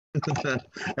And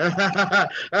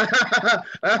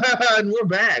we're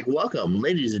back. Welcome,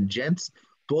 ladies and gents,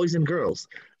 boys and girls.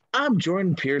 I'm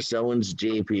Jordan Pierce Owens,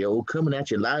 JPO, coming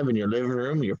at you live in your living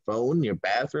room, your phone, your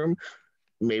bathroom.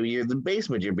 Maybe you're the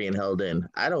basement you're being held in.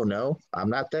 I don't know. I'm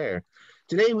not there.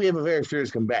 Today we have a very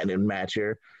fierce combatant match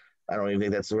here. I don't even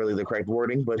think that's really the correct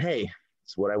wording, but hey,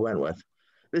 it's what I went with.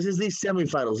 This is the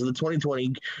semifinals of the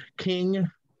 2020 King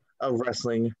of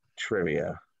Wrestling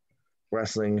Trivia.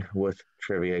 Wrestling with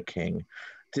Trivia King.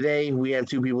 Today we have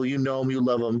two people. You know them, you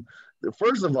love them.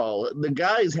 First of all, the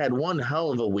guy's had one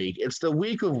hell of a week. It's the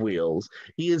week of wheels.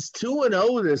 He is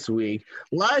 2-0 this week.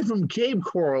 Live from Cape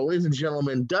Coral, ladies and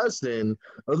gentlemen, Dustin,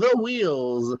 the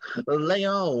Wheels,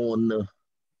 Lyon,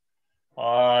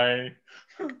 Hi.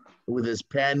 with his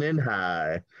pen in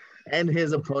high. And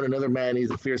his opponent, another man,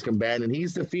 he's a fierce combatant.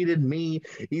 He's defeated me.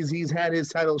 He's had his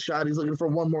title shot. He's looking for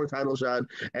one more title shot,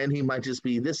 and he might just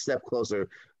be this step closer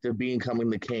to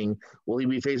becoming the king. Will he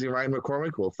be facing Ryan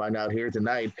McCormick? We'll find out here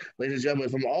tonight. Ladies and gentlemen,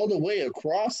 from all the way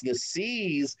across the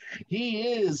seas, he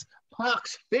is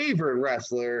Pac's favorite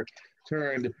wrestler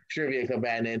turned trivia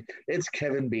combatant. It's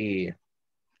Kevin B.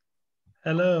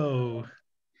 Hello.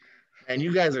 And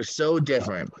you guys are so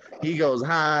different. He goes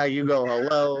hi, you go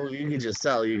hello. You can just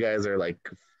tell you guys are like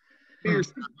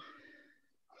fierce.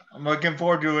 I'm looking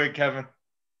forward to it, Kevin.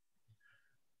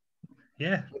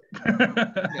 Yeah.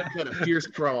 Put a fierce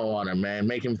promo on him, man.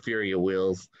 Make him fury of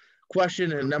wheels.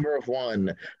 Question number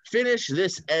 1. Finish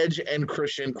this Edge and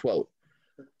Christian quote.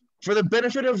 For the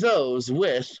benefit of those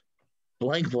with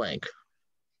blank blank.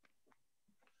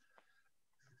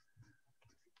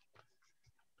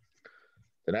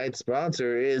 Tonight's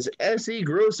sponsor is SE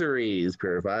Groceries,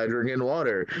 purified drinking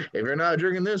water. If you're not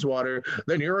drinking this water,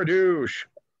 then you're a douche.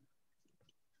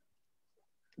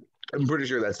 I'm pretty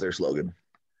sure that's their slogan.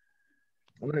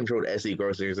 I'm not even sure what SE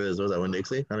Groceries is. Was that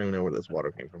Winn-Dixie? I don't even know where this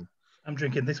water came from. I'm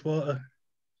drinking this water.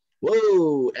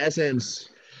 Whoa, essence.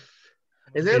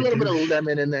 Is there a little bit of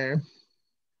lemon in there?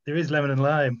 There is lemon and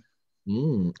lime.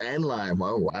 And lime.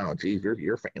 Oh, wow. Geez,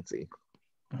 you're fancy.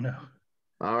 I know.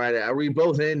 All right. Are we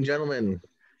both in, gentlemen?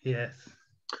 Yes.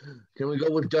 Can we go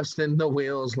with Dustin the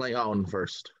Wheels Lyon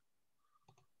first?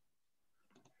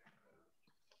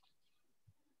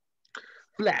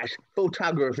 Flash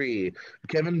photography,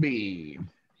 Kevin B.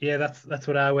 Yeah, that's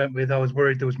what I went with. I was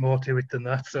worried there was more to it than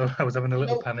that, so I was having a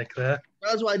little panic there.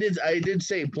 That's why I did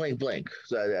say blank blank.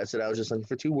 So I said I was just looking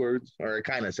for 2 words, or I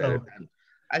kind of said it.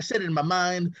 I said it in my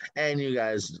mind, and you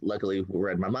guys luckily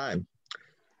read my mind.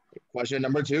 Question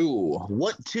number 2.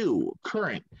 What 2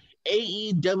 current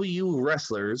AEW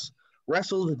wrestlers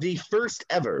wrestled the first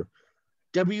ever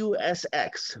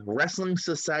WSX Wrestling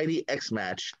Society X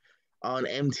match on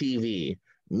MTV?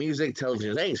 Music,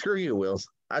 television. Hey, screw you, Wills.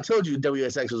 I told you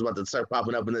WSX was about to start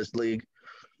popping up in this league.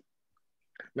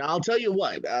 Now, I'll tell you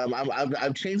what.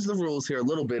 I've changed the rules here a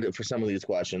little bit for some of these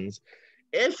questions.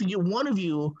 If one of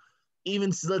you,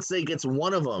 even let's say, gets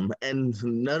one of them, and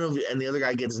the other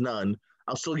guy gets none,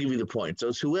 I'll still give you the point. So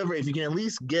it's whoever, if you can at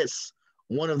least guess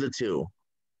one of the 2.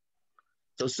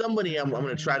 So somebody, I'm going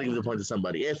to try to give the point to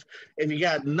somebody. If you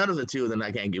got none of the 2, then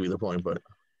I can't give you the point. But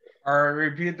all right,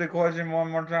 repeat the question one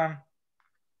more time.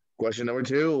 Question number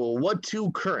 2. What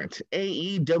 2 current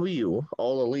AEW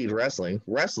All Elite Wrestling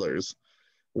wrestlers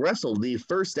wrestled the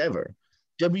first ever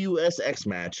WSX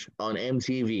match on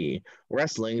MTV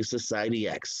Wrestling Society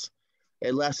X?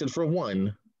 It lasted for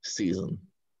 1 season.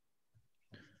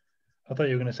 I thought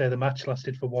you were going to say the match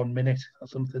lasted for 1 minute or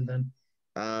something then.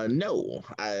 No,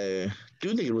 I do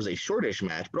think it was a shortish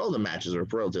match, but all the matches are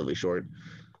relatively short.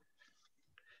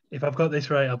 If I've got this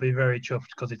right, I'll be very chuffed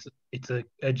because it's an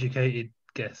educated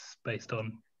guess based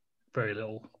on very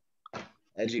little.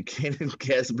 Educated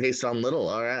guess based on little.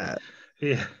 All right.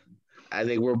 Yeah. I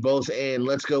think we're both in.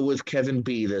 Let's go with Kevin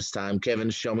B this time. Kevin,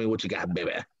 show me what you got,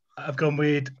 baby. I've gone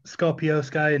with Scorpio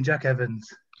Sky and Jack Evans.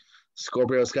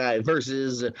 Scorpio Sky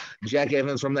versus Jack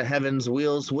Evans from the Heavens.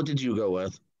 Wheels, what did you go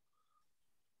with?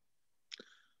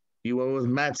 You went with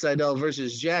Matt Sydal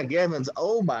versus Jack Evans.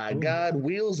 Oh, my God.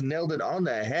 Wheels nailed it on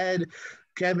the head.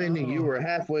 Kevin, you were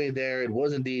halfway there. It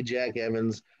was indeed Jack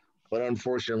Evans, but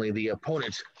unfortunately, the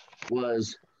opponent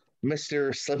was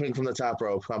Mr. Slipping from the Top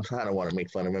Rope. I don't want to make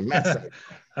fun of him. Matt Sydal.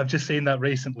 I've just seen that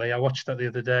recently. I watched that the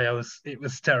other day. It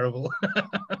was terrible.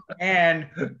 And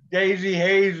Daisy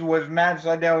Hayes was Matt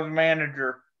Sydal's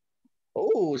manager.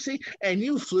 Oh, see, and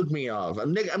you flipped me off.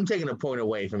 I'm taking a point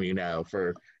away from you now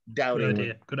for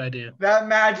doubting. Good idea. That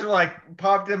match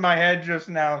popped in my head just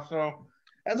now, so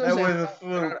that was a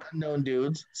fluke. Unknown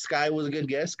dudes. Sky was a good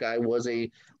guess. Sky was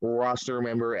a roster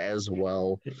member as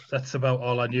well. That's about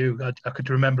all I knew. I could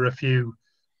remember a few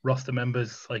roster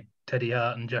members like Teddy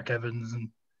Hart and Jack Evans and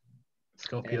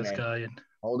Scorpio Hey, Sky. And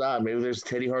hold on, maybe there's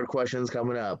Teddy Hart questions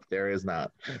coming up. There is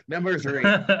not. Number 3,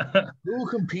 who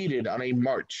competed on a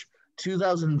March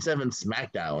 2007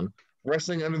 SmackDown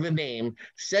wrestling under the name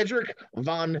Cedric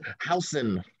Von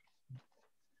Hausen?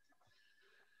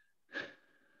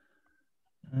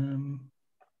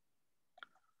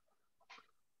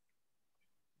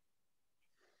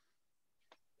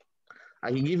 I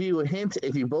can give you a hint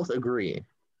if you both agree.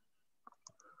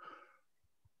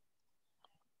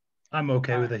 I'm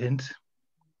okay with a hint.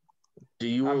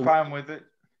 I'm fine with it.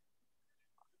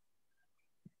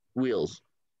 Wheels?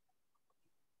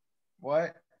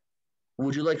 What?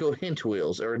 Would you like a hint,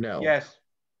 Wheels, or no? Yes.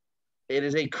 It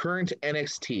is a current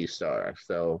NXT star,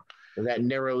 so that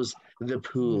narrows the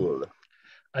pool.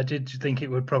 I did think it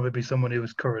would probably be someone who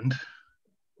was current.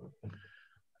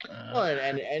 Well,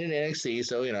 and in NXT,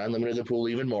 so, I limited the pool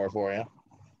even more for you.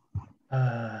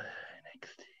 NXT.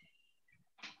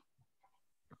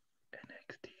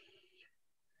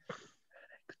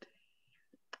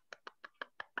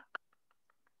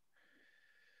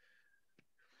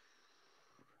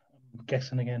 I'm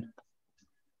guessing again.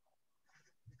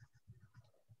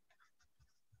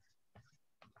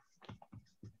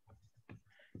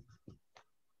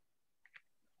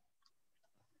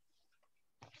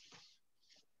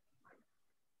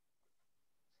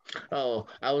 Oh,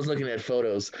 I was looking at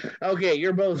photos. Okay,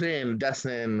 you're both in.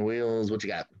 Dustin, Wheels, what you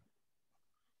got?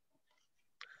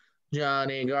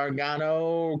 Johnny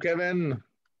Gargano, Kevin.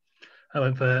 I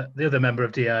went for the other member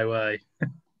of DIY.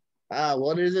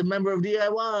 What is a member of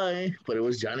DIY? But it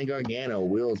was Johnny Gargano.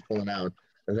 Wheels pulling out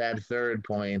that third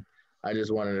point. I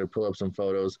just wanted to pull up some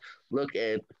photos. Look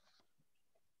at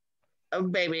a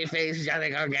babyface Johnny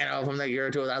Gargano from the year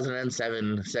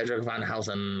 2007, Cedric Von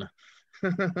Hausen.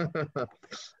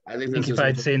 I think if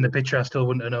I'd seen the picture, I still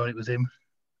wouldn't have known it was him.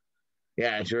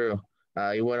 Yeah, true.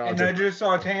 He went on. And I just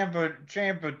saw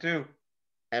Ciampa too.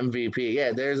 MVP.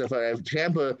 Yeah, there's a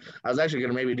Ciampa. I was actually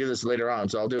going to maybe do this later on,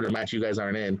 so I'll do it in a match you guys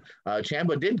aren't in.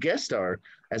 Ciampa did guest star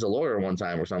as a lawyer one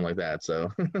time or something like that.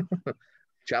 So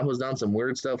Ciampa's done some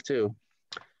weird stuff too.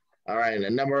 All right,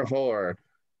 and number 4.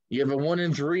 You have a 1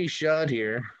 in 3 shot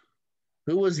here.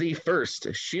 Who was the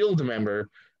first Shield member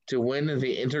to win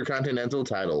the Intercontinental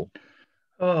title?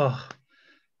 I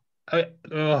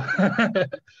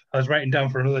was writing down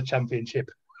for another championship.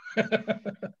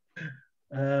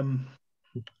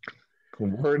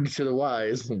 Word to the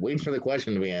wise. Wait for the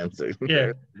question to be answered.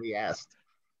 Yeah. Be asked.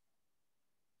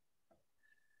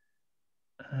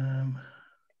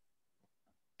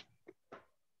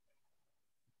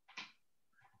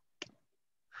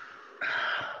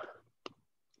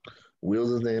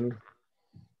 Wheels is in.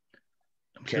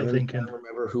 I'm Kevin, still thinking. I don't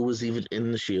remember who was even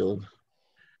in the Shield.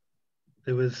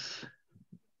 There was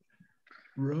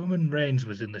Roman Reigns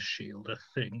was in the Shield, I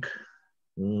think.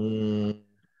 Now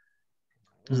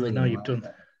you've done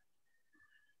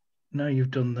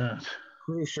that.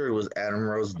 Pretty sure it was Adam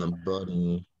Rose and the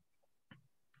Bunny.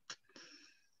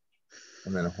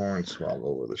 And then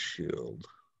Hornswoggle with a Shield.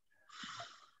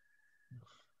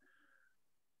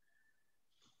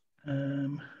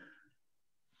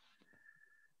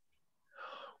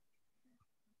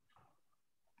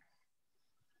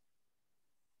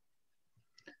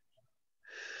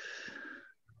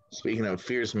 Speaking of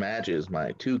fierce matches,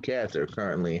 my 2 cats are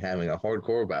currently having a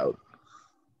hardcore bout.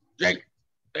 Jake,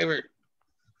 favorite.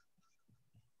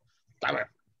 Stop it.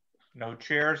 No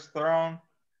chairs thrown.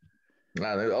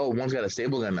 One's got a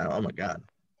stable gun now. Oh my god.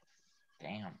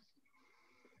 Damn.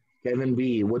 Kevin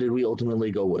B, what did we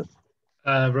ultimately go with?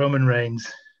 Roman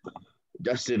Reigns.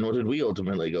 Dustin, what did we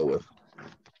ultimately go with?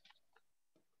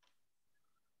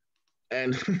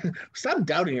 And stop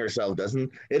doubting yourself, Dustin.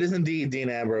 It is indeed Dean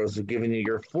Ambrose giving you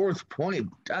your 4th point.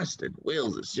 Dustin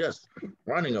Wheels is just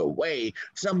running away.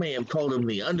 Some may have called him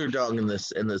the underdog in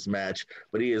this match,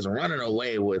 but he is running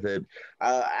away with it.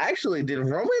 Actually, did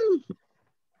Roman?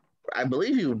 I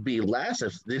believe he would be last.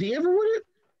 Did he ever win it?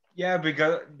 Yeah,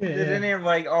 because didn't he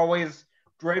always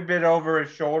drape it over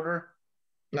his shoulder?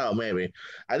 No, maybe.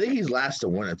 I think he's last to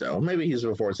win it though. Maybe he's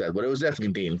before said, but it was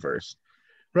definitely Dean first.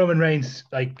 Roman Reigns,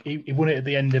 he won it at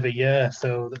the end of a year,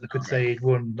 so that they could say he'd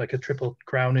won a triple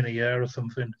crown in a year or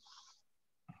something.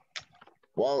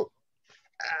 Well,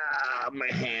 my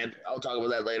hand. I'll talk about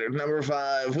that later. Number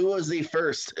 5. Who was the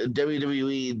first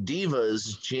WWE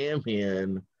Divas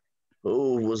champion?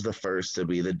 Who was the first to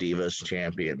be the Divas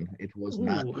champion? It was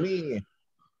not me.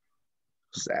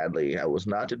 Sadly, I was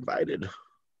not invited.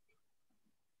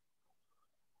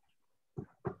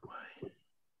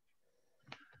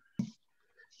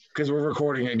 Because we're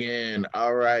recording again.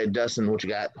 All right, Dustin, what you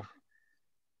got?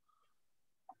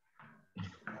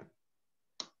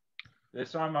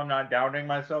 This time I'm not doubting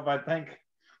myself, I think.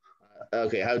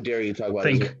 Okay, how dare you talk about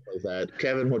his wife like that?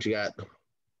 Kevin, what you got?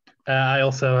 I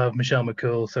also have Michelle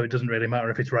McCool, so it doesn't really matter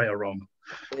if it's right or wrong.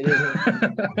 It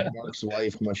isn't Mark's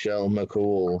wife, Michelle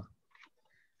McCool.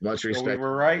 Much respect. So we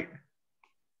were right?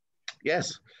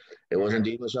 Yes, it was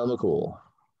indeed Michelle McCool.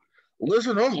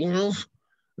 Listen up, Wills.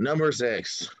 Number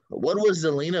 6. What was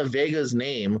Zelina Vega's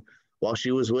name while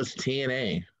she was with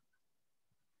TNA?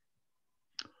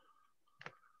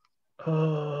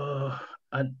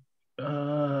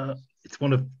 It's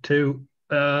one of two.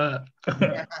 I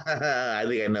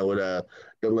think I know what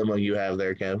dilemma you have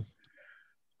there, Kev.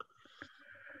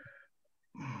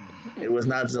 It was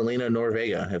not Zelina nor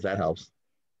Vega, if that helps.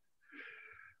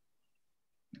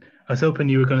 I was hoping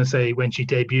you were going to say when she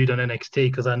debuted on NXT,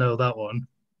 because I know that one.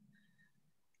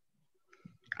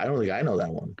 I don't think I know that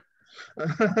one.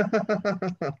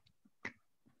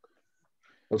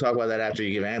 We'll talk about that after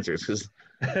you give answers, because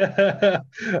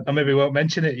I maybe won't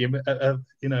mention it.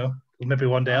 Maybe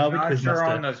one day I'll be not sure quizmaster.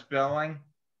 on the spelling.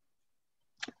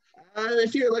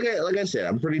 If you're like I said,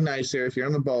 I'm pretty nice here. If you're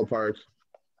in the ballpark,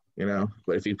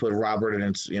 but if you put Robert and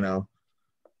it's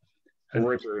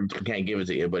Richard can't give it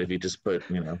to you, but if you just put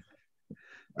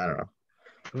I don't know.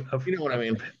 You know what I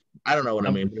mean? I don't know what I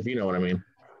mean, but if you know what I mean.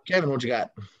 Kevin, what you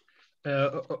got?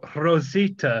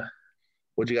 Rosita.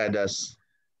 What you got, Dust?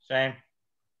 Same.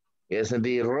 Yes,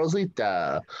 indeed,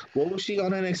 Rosita. What was she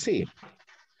on NXT?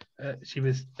 She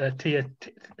was Thea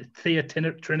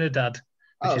Trinidad,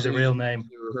 which is a so real name.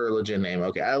 Her legit name.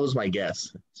 Okay, that was my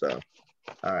guess. So,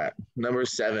 all right. Number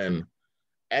 7.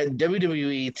 At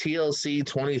WWE TLC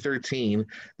 2013,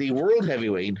 the World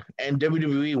Heavyweight and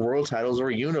WWE World titles were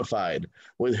unified,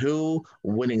 with who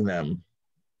winning them?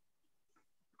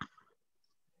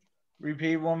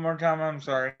 Repeat one more time. I'm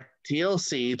sorry.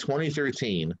 TLC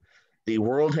 2013, the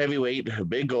World Heavyweight,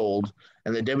 Big Gold,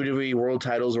 and the WWE World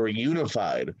titles were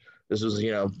unified. This was,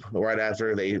 right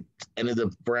after they ended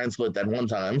the brand split that one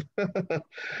time.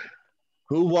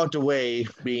 Who walked away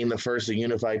being the first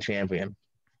unified champion?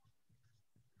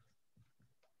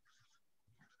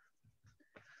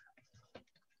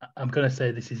 I'm going to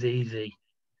say this is easy.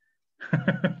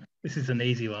 This is an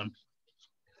easy one.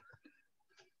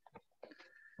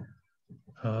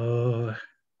 Oh,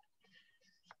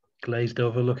 glazed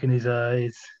over look in his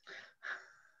eyes.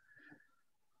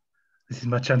 This is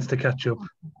my chance to catch up.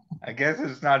 I guess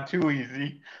it's not too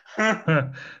easy.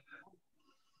 Are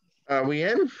we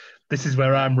in? This is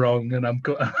where I'm wrong, and I'm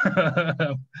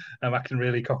acting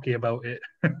really cocky about it.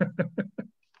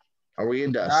 Are we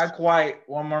in, Dust? Not quite.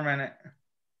 One more minute.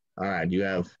 All right, you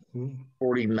have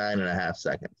 49 and a half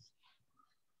seconds.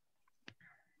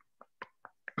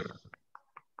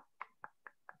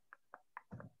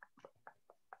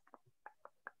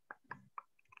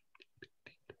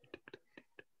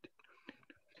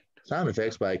 Sound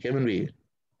effects by Kevin B.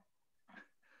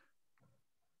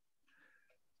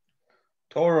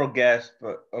 Total guess,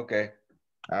 but okay.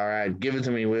 All right, give it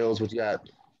to me, Wheels. What you got?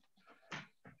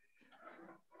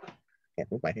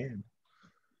 Can't move my hand.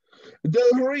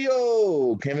 Del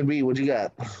Rio. Kevin B, what you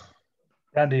got?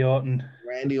 Randy Orton.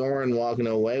 Randy Orton walking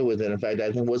away with it. In fact,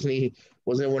 I think wasn't it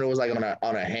when it was like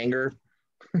on a hanger?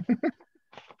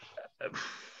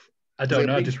 I don't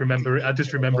know. I just remember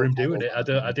him doing it.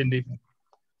 I didn't even.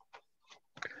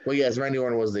 Well, yes, Randy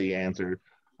Orton was the answer.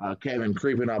 Kevin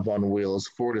creeping up on Wheels,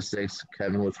 4-6.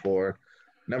 Kevin with 4.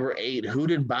 Number 8. Who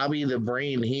did Bobby the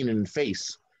Brain Heenan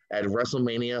face at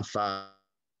WrestleMania 5?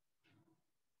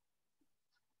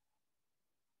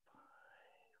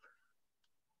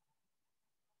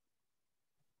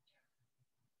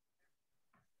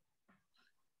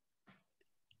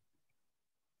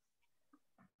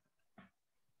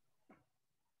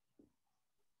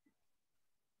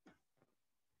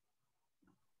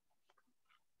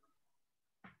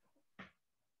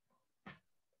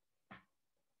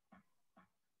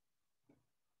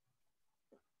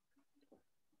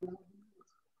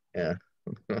 Yeah.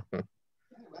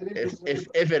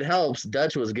 if it helps,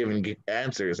 Dutch was giving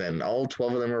answers, and all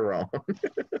 12 of them are wrong.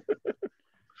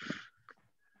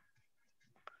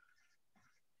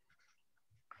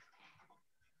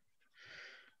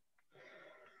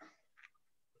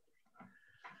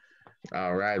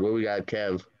 All right, what we got,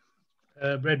 Kev?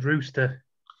 Red Rooster.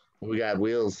 We got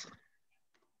Wheels.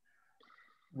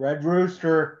 Red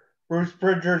Rooster, Bruce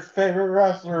Bridger's favorite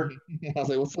wrestler. I was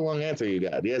like, what's the long answer you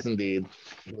got? Yes, indeed.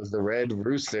 It was the Red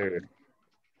Rooster.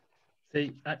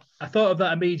 See, I thought of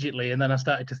that immediately, and then I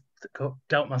started to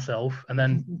doubt myself, and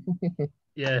then,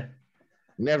 yeah.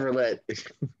 Never let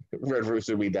Red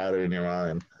Rooster be doubted in your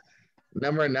mind.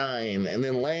 Number 9, in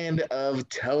the land of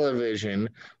television,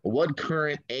 what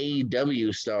current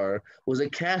AEW star was a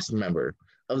cast member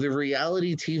of the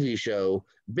reality TV show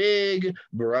Big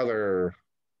Brother?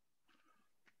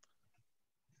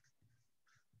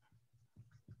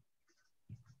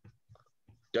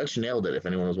 Dutch nailed it, if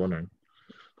anyone was wondering.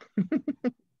 I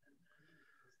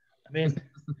mean,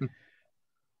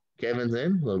 Kevin's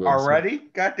in. Already?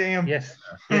 Goddamn. yes,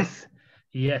 yes,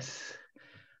 yes.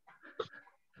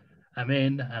 I'm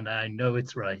in, and I know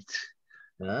it's right.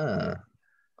 Ah.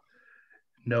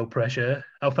 No pressure.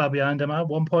 How far behind am I?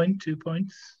 1 point, 2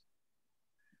 points?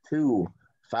 2,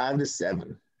 5 to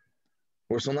 7.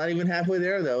 We're still not even halfway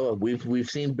there, though. We've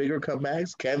seen bigger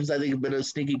comebacks. Kev's, I think, been a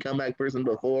sneaky comeback person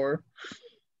before.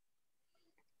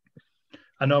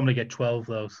 I normally get 12,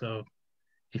 though, so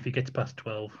if he gets past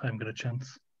 12, I'm got a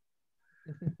chance.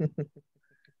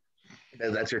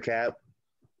 That's your cap.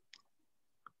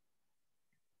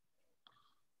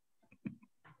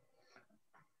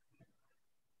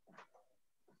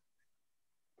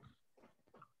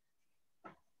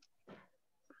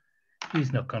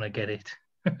 He's not going to get it.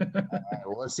 All right,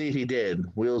 well, let's see if he did.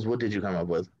 Wheels, what did you come up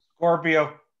with?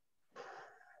 Scorpio.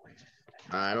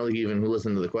 I don't think you even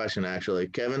listened to the question, actually.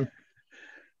 Kevin?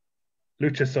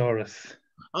 Luchasaurus.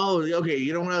 Oh, okay.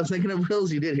 You know what I was thinking of,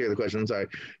 Wheels? You did hear the question. I'm sorry.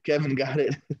 Kevin got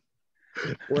it.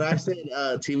 When I said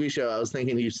TV show, I was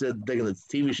thinking you said thinking the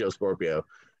TV show Scorpio.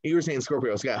 You were saying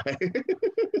Scorpio Sky.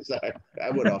 Sorry,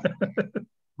 I went off.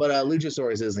 But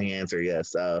Luchasaurus is the answer,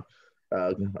 yes.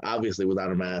 Obviously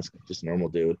without a mask, just normal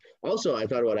dude. Also, I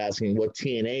thought about asking what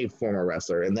TNA former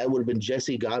wrestler, and that would have been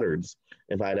Jesse Goddard's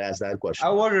if I'd asked that question. I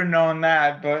would have known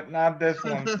that, but not this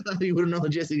one. You would have known the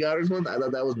Jesse Goddard's one? I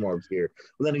thought that was more obscure.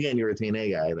 But then again, you're a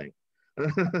TNA guy, I think.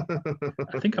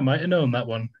 I think I might have known that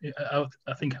one.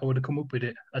 I think I would have come up with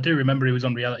it. I do remember he was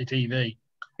on reality TV.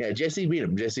 Yeah, Jesse beat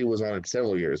him. Jesse was on it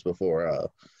several years before.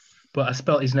 But I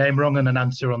spelt his name wrong on an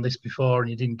answer on this before, and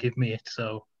you didn't give me it,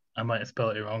 so I might have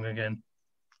spelled it wrong again.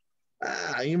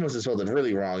 You must have spelled it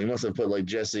really wrong. You must have put like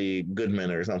Jesse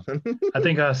Goodman or something. I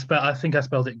think I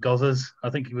spelled it Gothers. I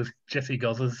think it was Jesse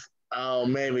Gothers. Oh,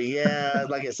 maybe. Yeah,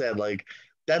 like I said, like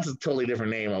that's a totally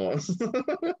different name almost.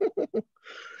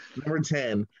 Number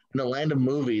 10, in the land of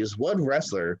movies, what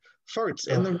wrestler farts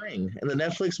in the ring in the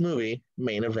Netflix movie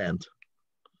Main Event?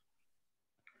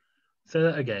 Say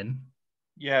that again.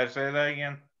 Yeah, say that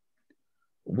again.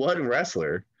 What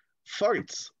wrestler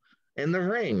farts in the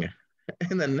ring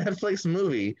in the Netflix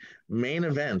movie Main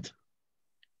Event?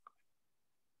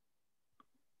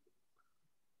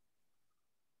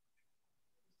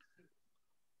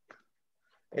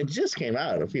 It just came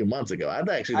out a few months ago. I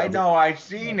know, I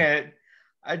seen it.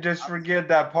 I just forget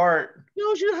that part.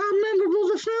 Shows you how memorable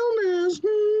the film is.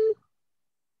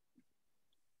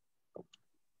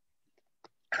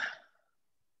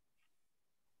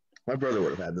 My brother would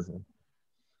have had this one.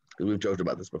 We've joked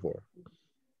about this before.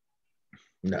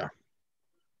 No.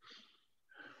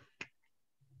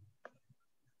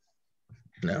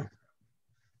 No.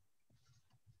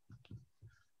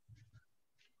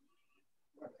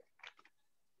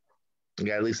 You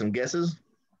got at least some guesses?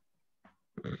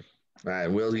 All right,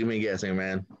 Will, give me a guessing,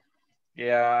 man.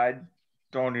 Yeah, I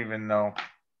don't even know.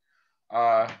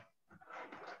 I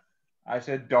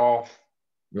said Dolph.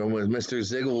 Going with Mr.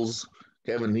 Ziggles.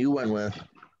 Kevin, you went with?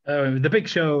 The Big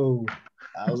Show.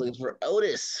 I was looking for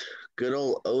Otis. Good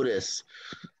old Otis.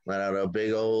 Let out a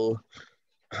big old.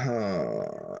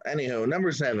 Anyhow,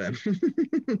 number 7.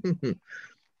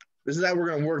 This is how we're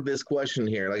going to work this question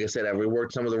here. Like I said, have we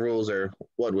worked some of the rules or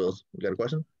what, Wills? You got a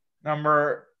question?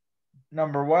 Number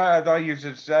what? I thought you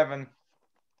said 7.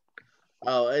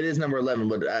 Oh, it is number 11,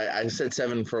 but I said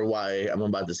 7 for why I'm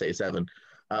about to say 7.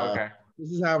 Okay.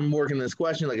 This is how I'm working this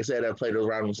question. Like I said, I played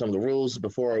around with some of the rules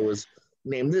before. I was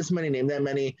name this many, name that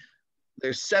many.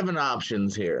 There's 7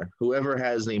 options here. Whoever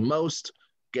has the most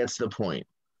gets the point.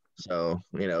 So,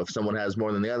 if someone has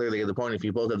more than the other, they get the point. If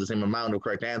you both have the same amount of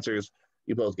correct answers,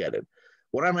 you both get it.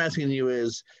 What I'm asking you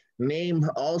is name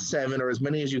all 7 or as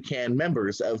many as you can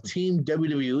members of Team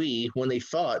WWE when they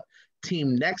fought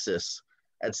Team Nexus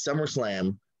at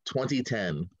SummerSlam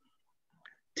 2010.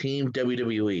 Team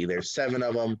WWE. There's 7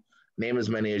 of them. Name as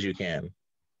many as you can.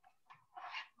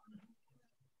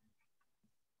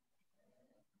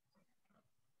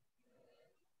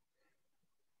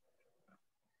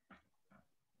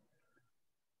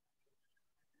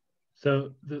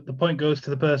 So the point goes to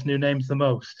the person who names the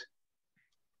most.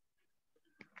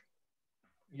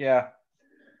 Yeah.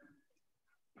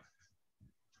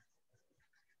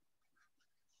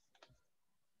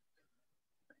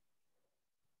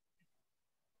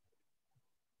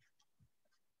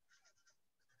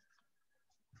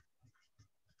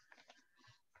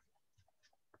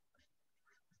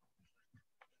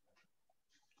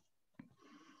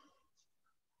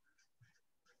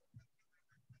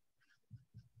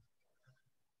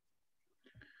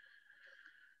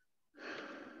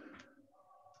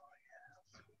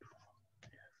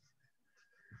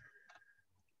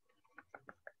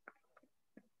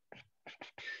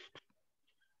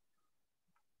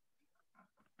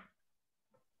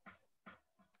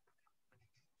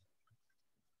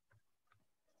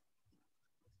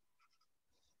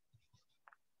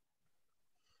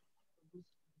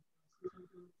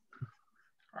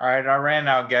 All right, I ran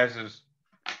out guesses.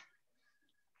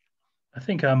 I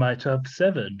think I might have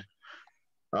 7.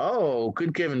 Oh,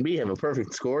 could Kevin B have a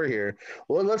perfect score here?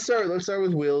 Well, let's start. Let's start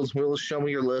with Wheels. Wheels, show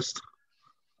me your list.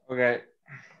 Okay.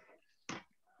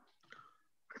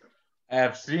 I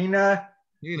have Cena,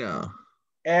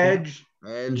 Edge,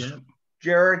 Yeah.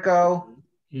 Jericho,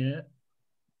 Yeah.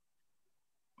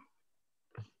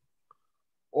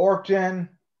 Orton,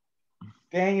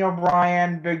 Daniel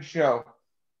Bryan, Big Show.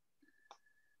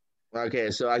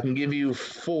 Okay, so I can give you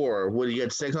 4. What, you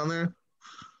had 6 on there?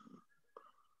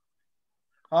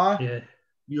 Huh? Yeah.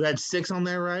 You had 6 on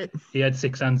there, right? He had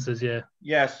 6 answers, yeah.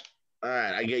 Yes. All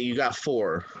right, you got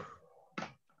 4.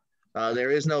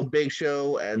 There is no Big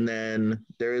Show, and then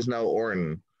there is no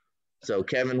Orton. So,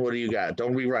 Kevin, what do you got?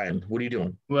 Don't rewrite. What are you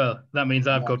doing? Well, that means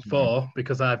I've got 4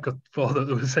 because I've got 4 that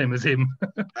were the same as him.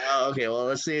 Okay, well,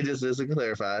 let's see, just to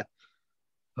clarify.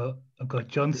 I've got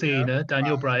John Cena,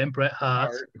 Daniel Bryan, Bret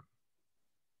Hart,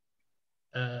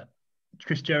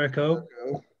 Chris Jericho,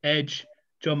 Edge,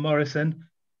 John Morrison,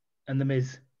 and The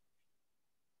Miz.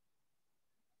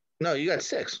 No, you got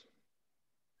 6.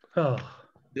 Oh.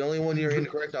 The only one you're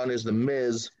incorrect on is The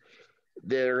Miz.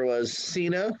 There was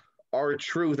Cena,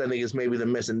 R-Truth, I think is maybe the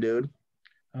missing dude.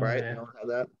 Right? Yeah. I don't have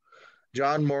that.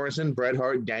 John Morrison, Bret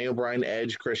Hart, Daniel Bryan,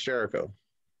 Edge, Chris Jericho.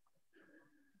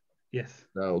 Yes.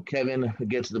 So Kevin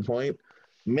gets the point.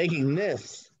 Making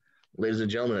this, ladies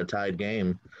and gentlemen, a tied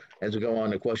game as we go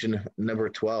on to question number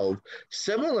 12.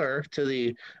 Similar to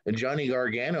the Johnny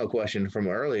Gargano question from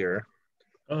earlier.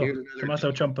 Oh,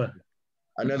 Tommaso Ciampa.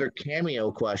 Another cameo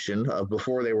question of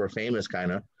before they were famous,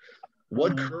 kind of.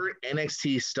 What current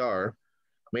NXT star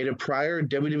made a prior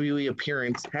WWE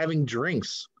appearance having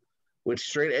drinks with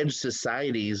Straight Edge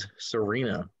Society's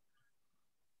Serena?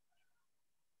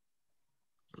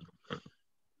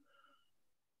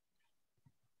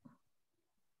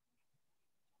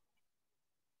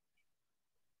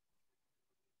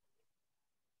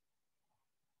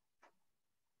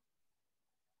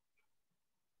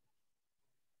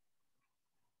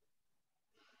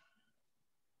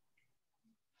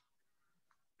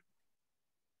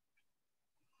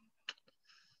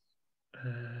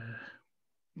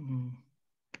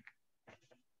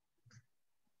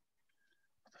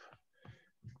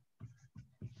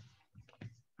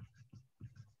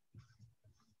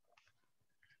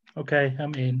 Okay,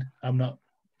 I'm in. I'm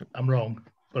wrong,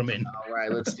 but I'm in. All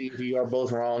right, let's see if you are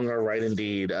both wrong or right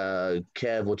indeed.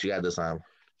 Kev, what you got this time?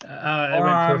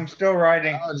 I'm still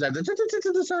writing. Oh,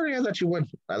 sorry, I thought you went.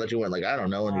 Like, I don't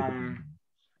know anything.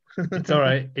 It's all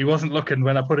right. He wasn't looking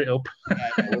when I put it up.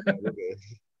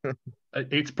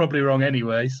 It's probably wrong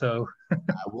anyway, so. I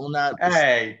will not.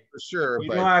 Hey, for sure. You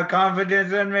but don't have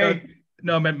confidence in me?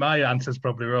 No, I meant my answer's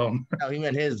probably wrong. No, he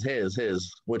meant his,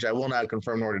 which I will not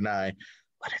confirm nor deny,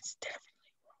 but it's definitely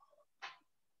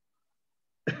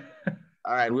wrong.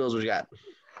 All right, Wheels, what you got?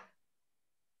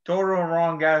 Total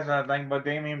wrong guess, I think, but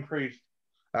Damian Priest.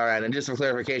 All right, and just for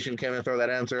clarification, Kevin, throw that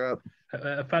answer up.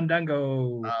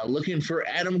 Fandango. Looking for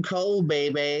Adam Cole,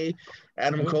 baby.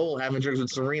 Adam Cole having drinks with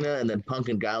Serena, and then Punk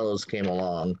and Gallows came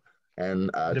along. And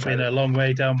it's been a long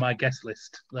way down my guest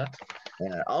list. That.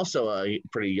 Yeah, also a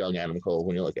pretty young Adam Cole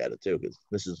when you look at it too, because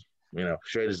this is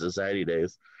Straight Edge Society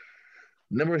days.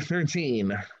 Number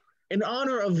 13, in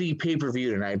honor of the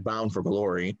pay-per-view tonight, Bound for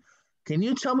Glory. Can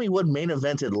you tell me what main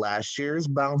evented last year's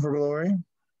Bound for Glory?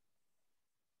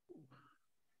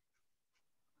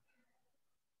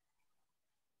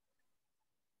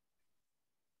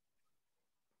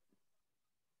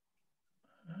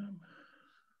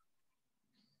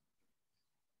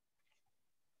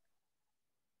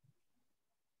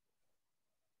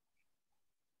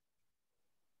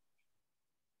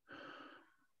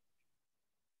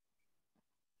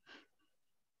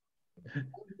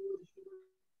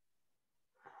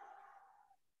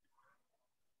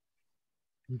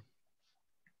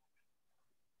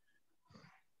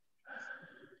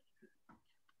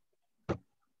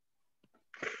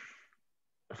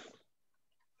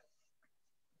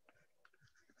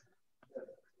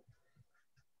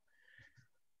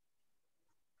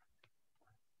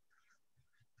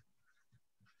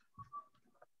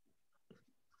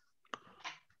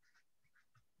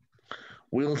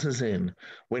 Wheels is in,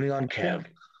 waiting on Kev.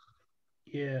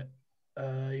 Yeah,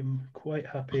 I'm quite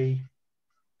happy.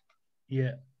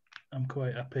 Yeah, I'm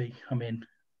quite happy. I'm in.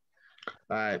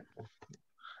 All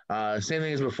right. Same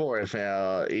thing as before. If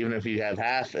even if you have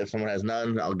half, if someone has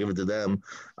none, I'll give it to them.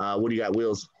 What do you got,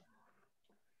 Wheels?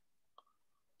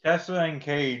 Tessa and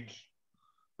Cage.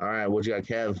 All right. What you got,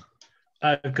 Kev?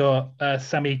 I've got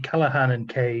Sami Callihan and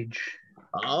Cage.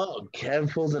 Oh,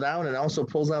 Kev pulls it out and also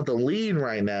pulls out the lead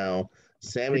right now.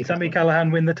 Did Sami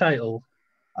Callihan win the title?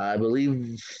 I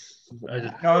believe.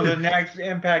 No, the next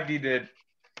Impact he did.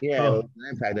 Yeah, it was an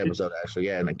Impact episode, actually.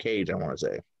 Yeah, in a cage, I want to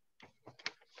say.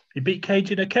 He beat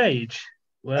Cage in a cage?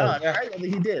 Well, yeah. I think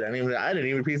he did. I didn't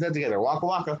even piece that together. Waka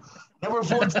Waka. Number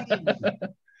 14.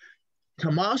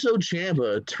 Tommaso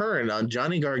Ciampa turned on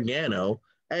Johnny Gargano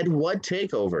at what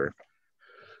takeover?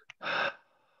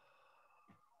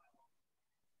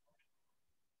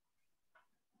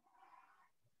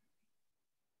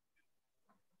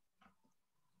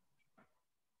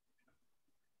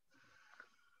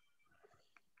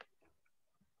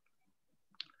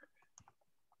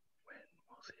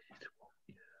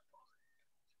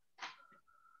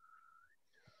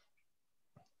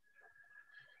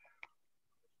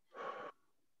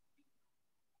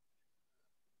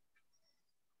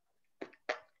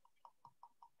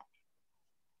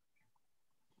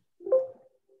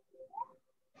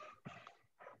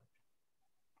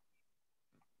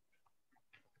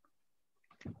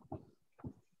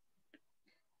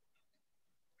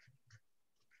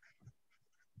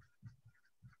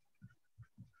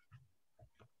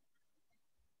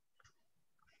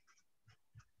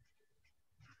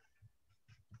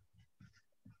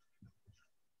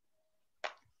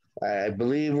 I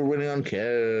believe we're winning on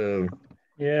Kev.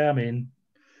 Yeah, I mean,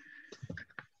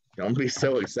 don't be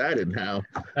so excited now.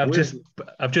 I've just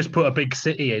put a big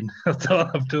city in. That's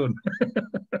all I've done.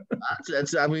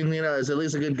 It's at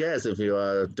least a good guess if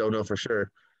you don't know for sure.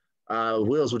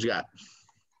 Wheels, what you got?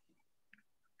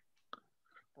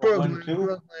 Brooklyn.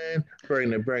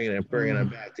 Bringing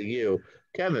it back to you,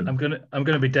 Kevin. I'm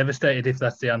gonna be devastated if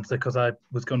that's the answer because I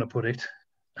was gonna put it,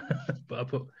 but I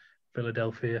put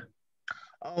Philadelphia.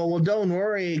 Oh, well, don't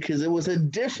worry, because it was a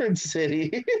different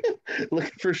city.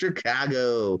 Looking for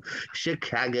Chicago. So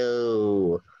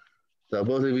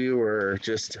both of you were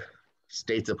just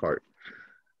states apart.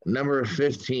 Number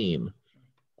 15.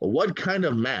 What kind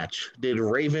of match did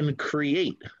Raven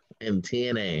create in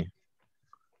TNA?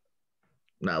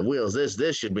 Now, Wheels,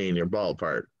 this should be in your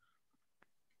ballpark.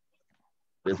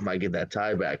 This might get that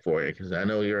tie back for you, because I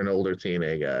know you're an older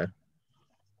TNA guy.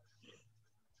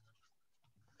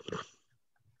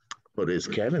 But is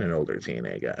Kevin an older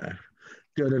TNA guy?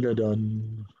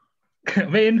 Dun-dun-dun-dun.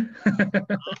 Come in.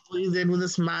 Please in with a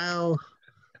smile.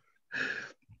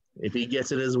 If he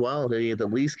gets it as well, he at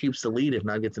least keeps the lead. If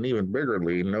not, gets an even bigger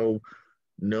lead.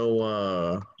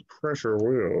 No pressure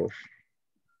wheels.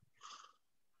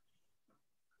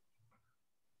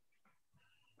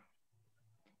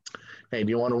 Hey, do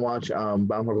you want to watch Bound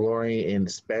for Glory in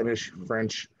Spanish,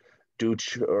 French,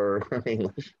 Dutch, or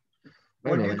English?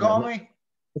 What did you call me?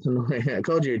 I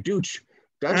called you a Dutch.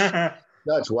 Dutch?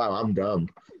 Dutch. Wow, I'm dumb.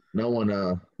 No one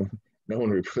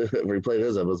replayed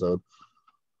this episode.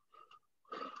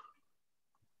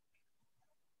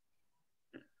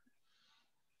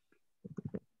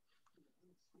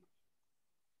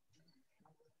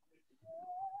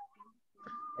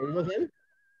 Are you with him?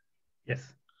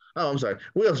 Yes. Oh, I'm sorry.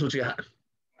 What else? What you got?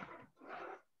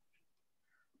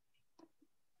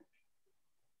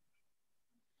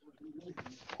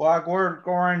 Clockwork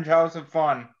Orange House of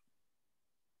Fun.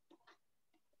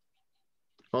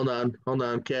 Hold on.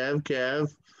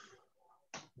 Kev.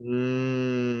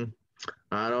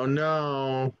 I don't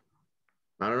know.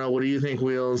 What do you think,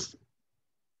 Wheels?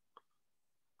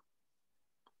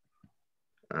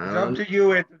 It's up to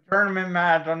you. It's a tournament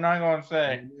match. I'm not going to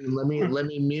say. Let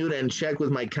me mute and check with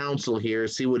my counsel here,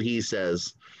 see what he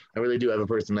says. I really do have a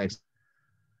person next.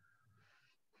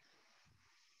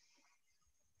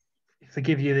 If I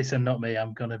give you this and not me,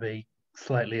 I'm going to be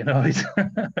slightly annoyed.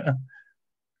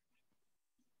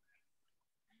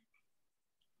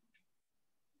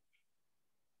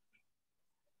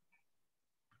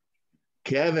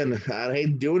 Kevin, I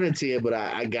hate doing it to you, but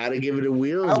I got to give it to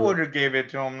Wheels. I would have gave it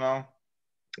to him, though.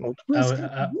 Oh,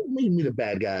 you made me the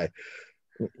bad guy.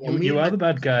 You are the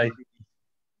bad guy.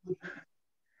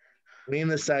 Me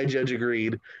and the side judge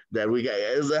agreed that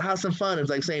it was a house of fun. It's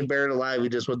like saying buried alive. We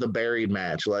just went the buried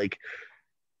match, like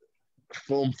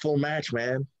full match,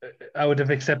 man. I would have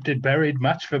accepted buried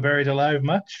match for buried alive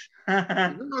match. You're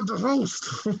not the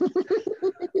host.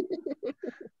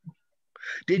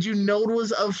 Did you know it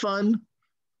was of fun?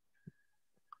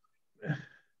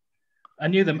 I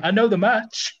knew them. I know the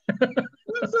match. Did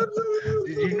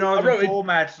you know the full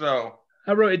match, though?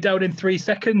 I wrote it down in 3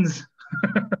 seconds.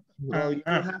 Well, you did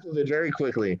half of it very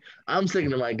quickly. I'm sticking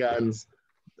to my guns.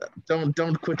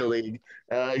 Don't quit the league.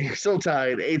 You're still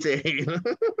tied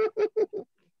 8-8.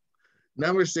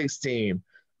 Number 16.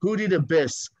 Who did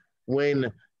Abyss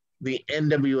win the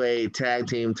NWA tag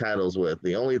team titles with?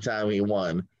 The only time he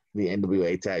won the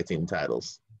NWA tag team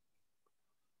titles.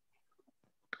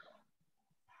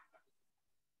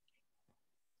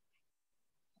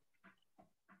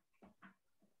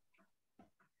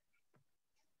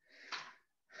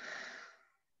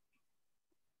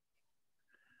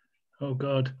 Oh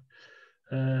God.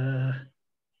 Are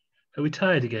we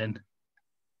tied again?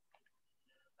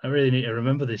 I really need to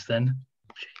remember this then.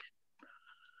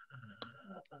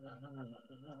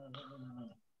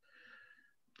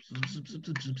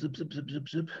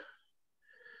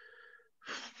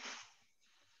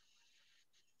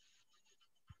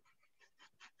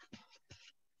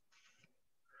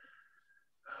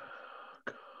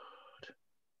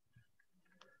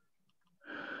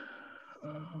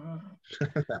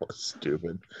 That was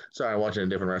stupid. Sorry, I'm watching a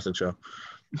different wrestling show.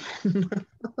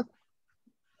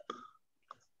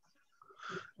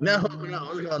 No,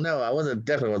 I wasn't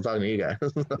definitely talking to you guys.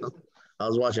 I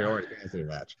was watching an Orange Cassidy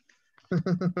match.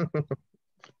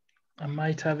 I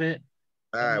might have it.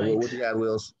 All right, well, what you got,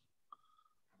 Wheels?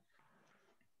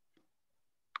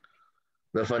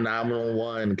 The phenomenal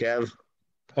one, Kev.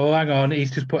 Oh, hang on.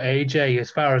 He's just put AJ. As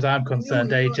far as I'm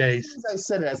concerned, AJ's. As soon as I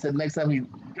said it, I said next time he.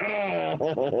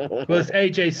 Well, it's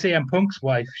AJ CM Punk's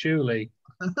wife, surely.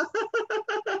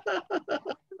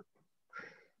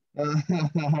 All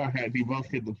right, you both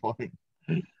hit the point.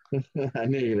 I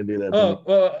knew you were gonna do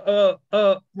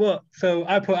that. What? So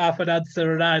I put half an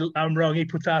answer and I'm wrong. He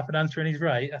puts half an answer and he's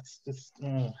right. That's just.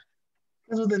 Because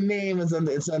with the name, it's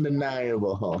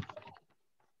undeniable.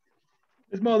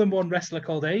 There's more than one wrestler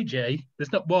called AJ.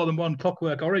 There's not more than one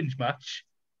Clockwork Orange match.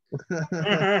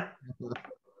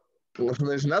 Well,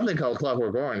 there's nothing called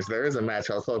Clockwork Orange. There is a match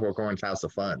called Clockwork Orange House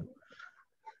of Fun.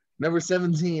 Number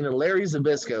 17, Larry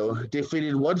Zbyszko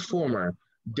defeated what former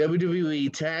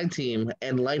WWE Tag Team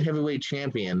and Light Heavyweight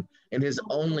Champion in his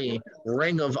only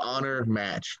Ring of Honor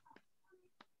match?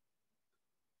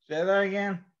 Say that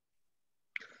again.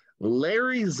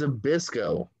 Larry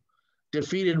Zbyszko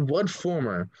defeated what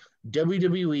former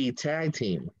WWE Tag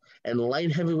Team and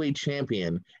Light Heavyweight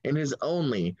Champion in his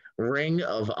only Ring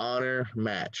of Honor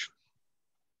match?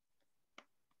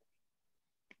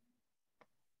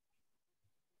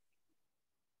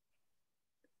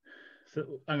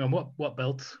 So hang on, what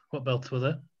belts? What belts were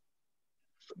there?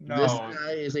 No. This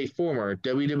guy is a former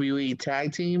WWE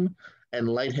Tag Team and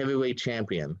Light Heavyweight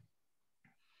Champion.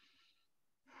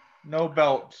 No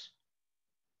belts.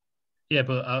 Yeah,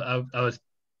 but I was.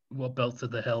 What belts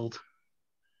had they held?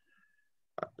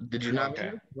 Did you not?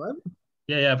 Okay. What?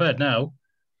 Yeah, I've heard now.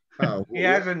 Oh, He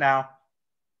has it now.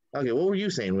 Okay, what were you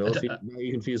saying, Will?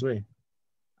 You confused me.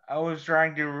 I was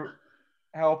trying to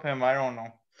help him. I don't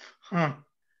know.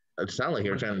 It sounded like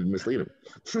you were trying to mislead him.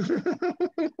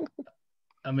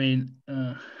 I mean,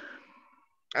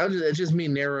 it's just me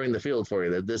narrowing the field for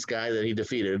you. That this guy that he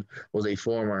defeated was a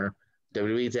former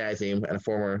WWE Tag Team and a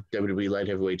former WWE Light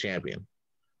Heavyweight Champion.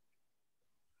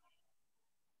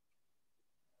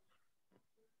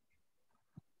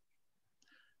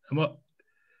 and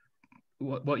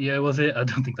what year was it? I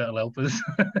don't think that'll help us.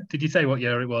 Did you say what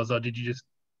year it was, or did you just?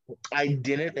 I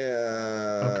didn't.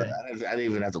 Okay. I didn't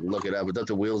even have to look it up. It's up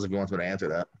to Wheels if he wants me to answer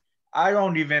that. I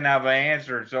don't even have an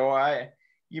answer, so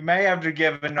you may have to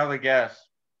give another guess.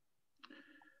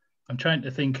 I'm trying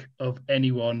to think of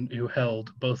anyone who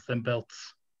held both them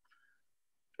belts.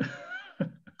 Do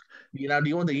you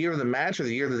want the year of the match or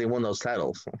the year that they won those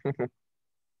titles?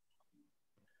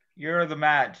 Year of the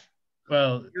match.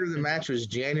 Well, the year of the match was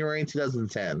January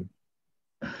 2010.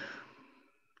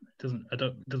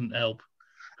 Doesn't help.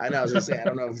 I know. I was gonna say I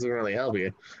don't know if it's gonna really help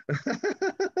you.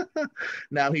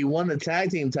 Now he won the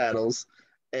tag team titles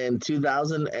in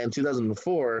 2000 and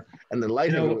 2004, and the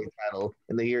light heavyweight title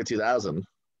in the year 2000.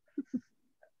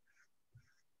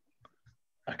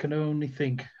 I can only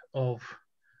think of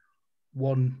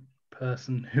one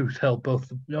person who's held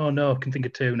both. No, I can think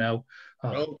of two now.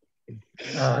 Oh. You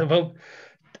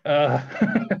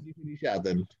shot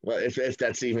then. Well, if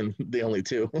that's even the only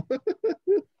two.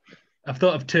 I've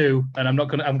thought of two, and I'm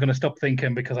gonna stop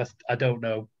thinking because I don't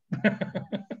know.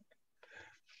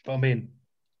 But I mean,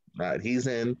 all right, he's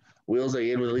in. Wheels, are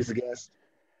you in with at least a guess?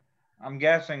 I'm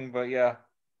guessing, but yeah.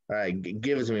 All right,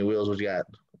 give it to me, Wheels. What you got?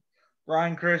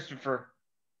 Ryan Christopher.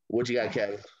 What you got,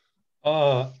 Kev?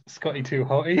 Oh, Scotty Too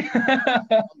Hotty.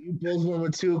 You both went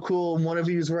with two cool, and one of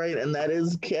you's right, and that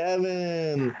is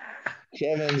Kevin.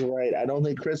 Kevin's right. I don't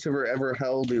think Christopher ever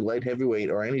held the light heavyweight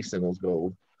or any singles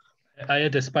gold. I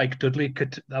had a Spike Dudley.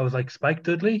 I was like, Spike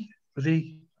Dudley? Was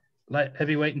he light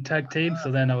heavyweight and tag team? So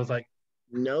then I was like,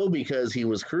 no, because he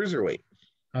was cruiserweight.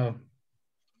 Oh.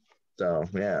 So,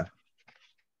 yeah.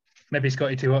 Maybe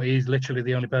Scotty Too Hotty is literally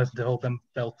the only person to hold them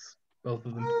belts, both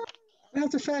of them. I have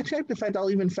to fact check. In fact, I'll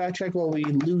even fact check while we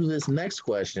lose this next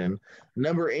question.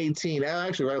 Number 18.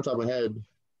 Actually, right off the top of my head,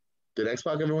 did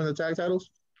X-Pac ever win the tag titles?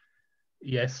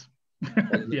 Yes.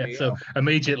 Yeah, so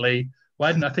immediately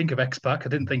Why didn't I think of X-Pac? I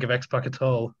didn't think of X-Pac at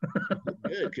all.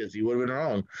 Good, because you would have been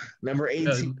wrong. Number 18,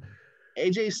 No,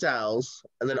 AJ Styles,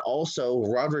 and then also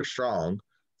Roderick Strong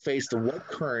faced what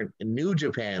current New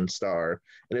Japan star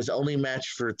in his only match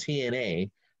for TNA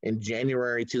in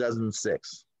January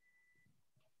 2006?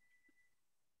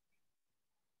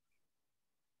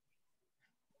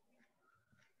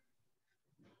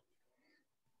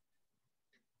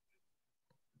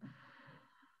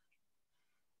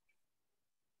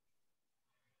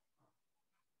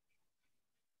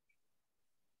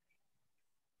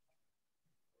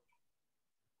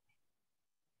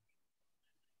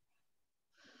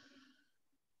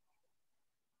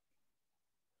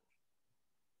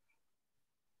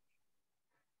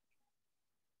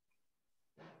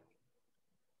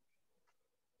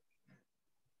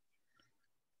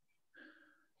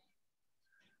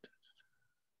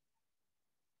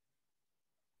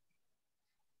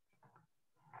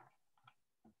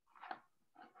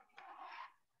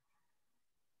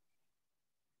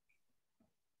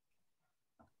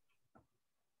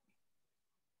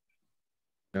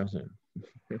 Nothing.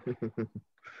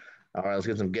 All right, let's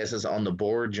get some guesses on the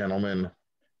board, gentlemen.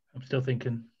 I'm still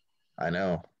thinking. I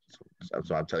know.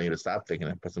 So I'm telling you to stop thinking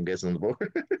and put some guesses on the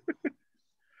board.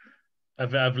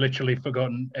 I've literally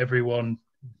forgotten everyone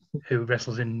who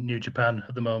wrestles in New Japan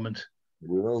at the moment.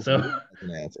 Will's So-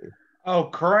 an answer. Oh,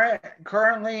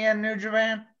 currently in New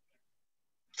Japan?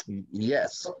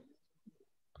 Yes.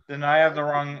 Then I have the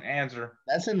wrong answer.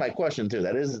 That's in my question too.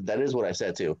 That is what I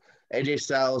said too. AJ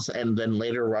Styles and then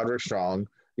later Roderick Strong.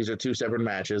 These are two separate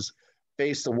matches.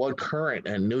 Faced the one current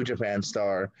and New Japan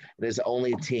star in his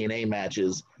only TNA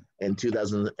matches in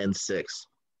 2006.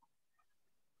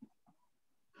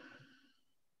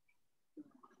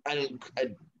 I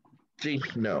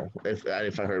think no. If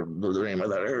I heard the name, I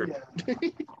thought I heard.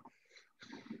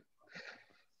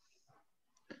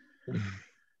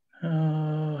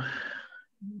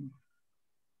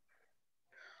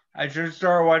 I should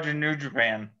start watching New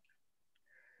Japan.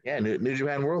 Yeah, New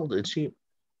Japan World. It's cheap.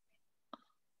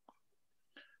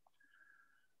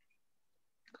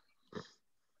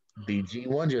 The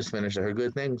G1 just finished. I heard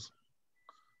good things.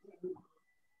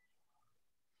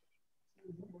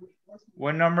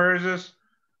 What number is this?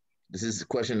 This is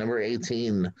question number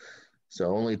 18. So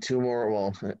only two more.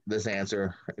 Well, this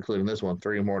answer, including this one,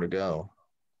 three more to go.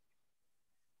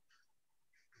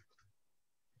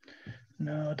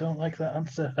 No, I don't like that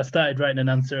answer. I started writing an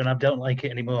answer and I don't like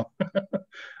it anymore.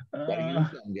 Gotta give me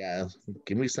something, guys.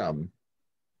 Give me something.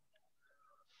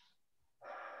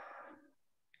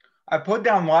 I put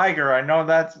down Liger. I know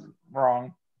that's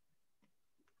wrong.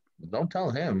 Don't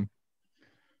tell him.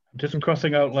 Just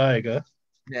crossing out Liger.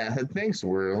 Yeah, thanks,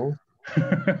 Will.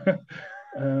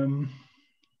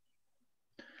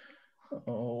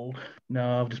 Oh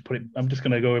no, I'll just put it. I'm just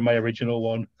gonna go with my original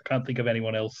one. I can't think of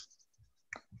anyone else.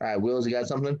 All right, Wills, you got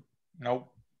something?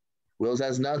 Nope. Wills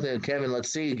has nothing. Kevin,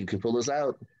 let's see. You can pull this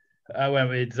out. I went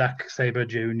with Zack Sabre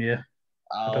Jr.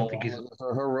 I don't think he's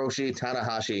for Hiroshi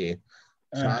Tanahashi.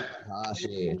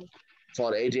 Tanahashi.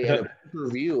 Fought AJ I at don't- a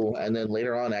review, and then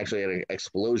later on actually had an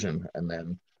explosion, and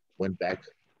then went back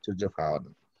to Japan.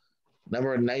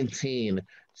 Number 19,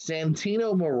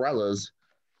 Santino Morella's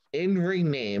in-ring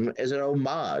name is an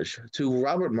homage to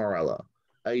Robert Morella,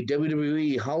 a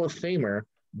WWE Hall of Famer,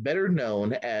 better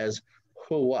known as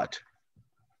who what?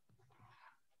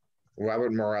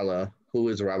 Robert Morella. Who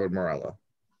is Robert Morella?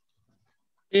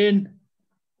 in.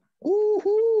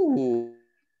 Woohoo!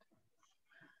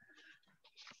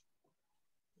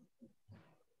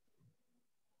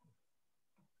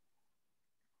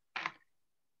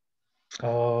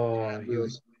 Oh,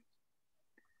 Wheels.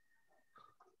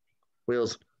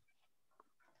 Wheels.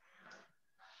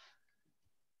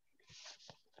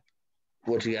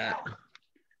 What you got?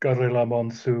 Gorilla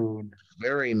Monsoon.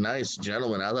 Very nice,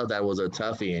 gentlemen. I thought that was a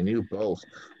toughie, and you both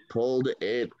pulled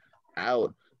it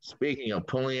out. Speaking of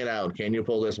pulling it out, can you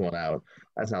pull this one out?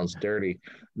 That sounds dirty.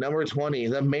 Number 20,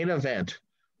 the main event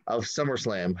of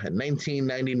SummerSlam in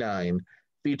 1999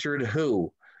 featured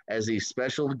who as the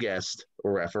special guest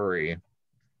referee?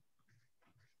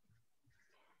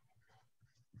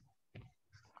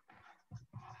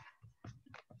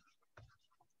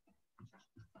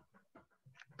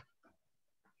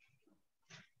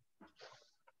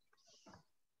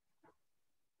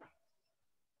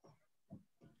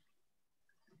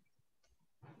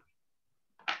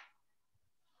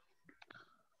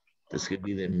 This could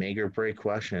be the make or break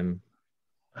question.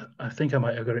 I think I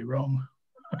might have got it wrong.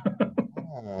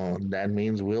 Oh, that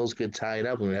means Wills could tie it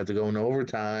up and we have to go in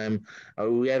overtime.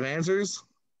 Oh, we have answers?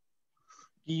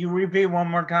 Can you repeat one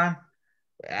more time?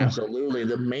 Absolutely.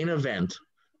 The main event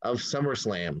of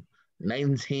SummerSlam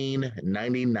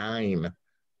 1999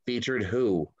 featured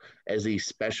who as the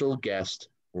special guest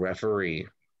referee?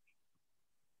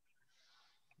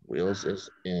 Wheels is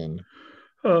in.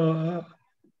 Uh,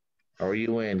 Are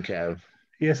you in, Kev?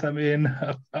 yes, I'm in.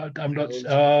 I'm not. Wheels,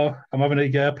 I'm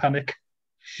having a panic.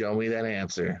 show me that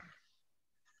answer.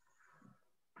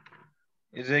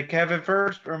 Is it Kevin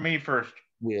first or me first?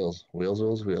 Wheels, wheels,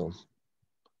 wheels, wheels.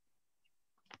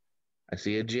 I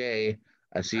see a J.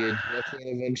 I see a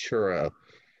Jesse Ventura.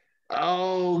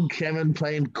 Oh, Kevin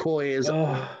playing coy as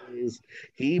Oh, always.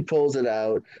 He pulls it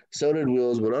out. So did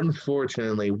Wheels, but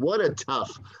unfortunately, what a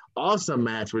tough, awesome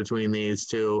match between these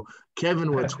two.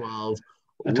 Kevin with 12.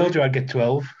 I told you Will I'd get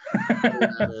 12.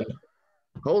 11.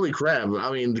 Holy crap.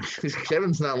 I mean,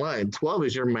 Kevin's not lying. 12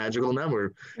 is your magical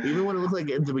number. Even when it looked like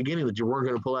at the beginning that you weren't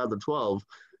going to pull out the 12,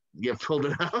 you pulled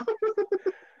it out.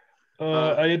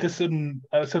 I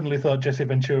suddenly thought Jesse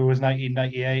Ventura was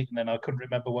 1998, and then I couldn't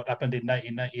remember what happened in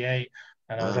 1998,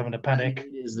 and I was having a panic.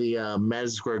 Is the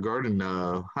Madison Square Garden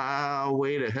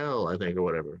Highway to Hell, I think, or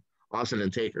whatever. Austin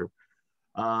and Taker.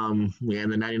 Yeah,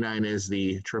 and the 99 is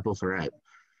the triple threat.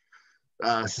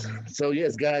 So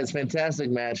yes, guys, fantastic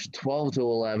match,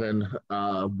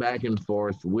 12-11, back and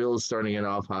forth. Will's starting it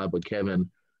off hot, but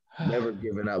Kevin never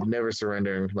giving up, never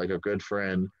surrendering, like a good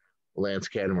friend, Lance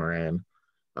Catamaran.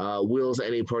 Will's,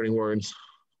 any parting words?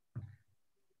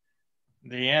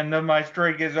 The end of my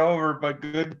streak is over, but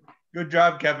good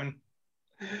job, Kevin.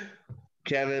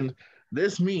 Kevin,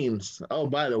 this means, oh,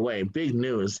 by the way, big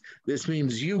news. This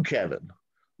means you, Kevin,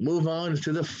 move on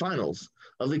to the finals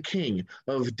of the King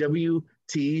of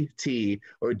WTT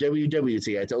or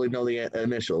WWT. I totally know the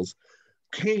initials.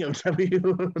 King of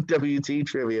WWT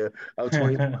trivia of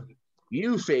 2020.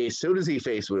 You face, who does he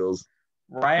face, Wills?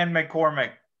 Ryan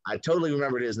McCormick. I totally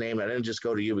remembered his name. I didn't just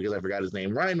go to you because I forgot his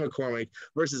name. Ryan McCormick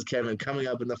versus Kevin coming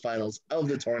up in the finals of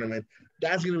the tournament.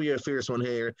 That's going to be a fierce one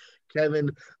here.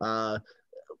 Kevin,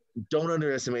 don't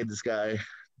underestimate this guy.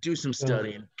 Do some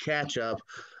studying, catch up.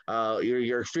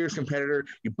 You're a fierce competitor,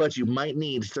 but you might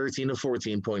need 13 to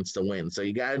 14 points to win. So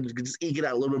you got to just eke it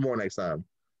out a little bit more next time.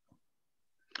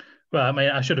 Well, I mean,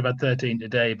 I should have had 13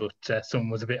 today, but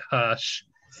someone was a bit harsh.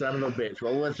 Son of a bitch.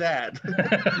 Well, with that,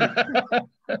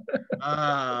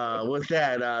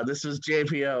 this was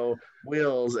JPO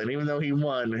Wheels, and even though he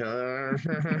won, Ryan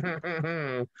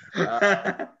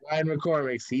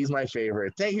McCormick, he's my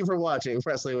favorite. Thank you for watching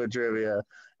Wrestling with Trivia.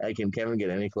 And can Kevin get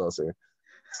any closer?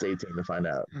 Stay tuned to find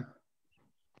out.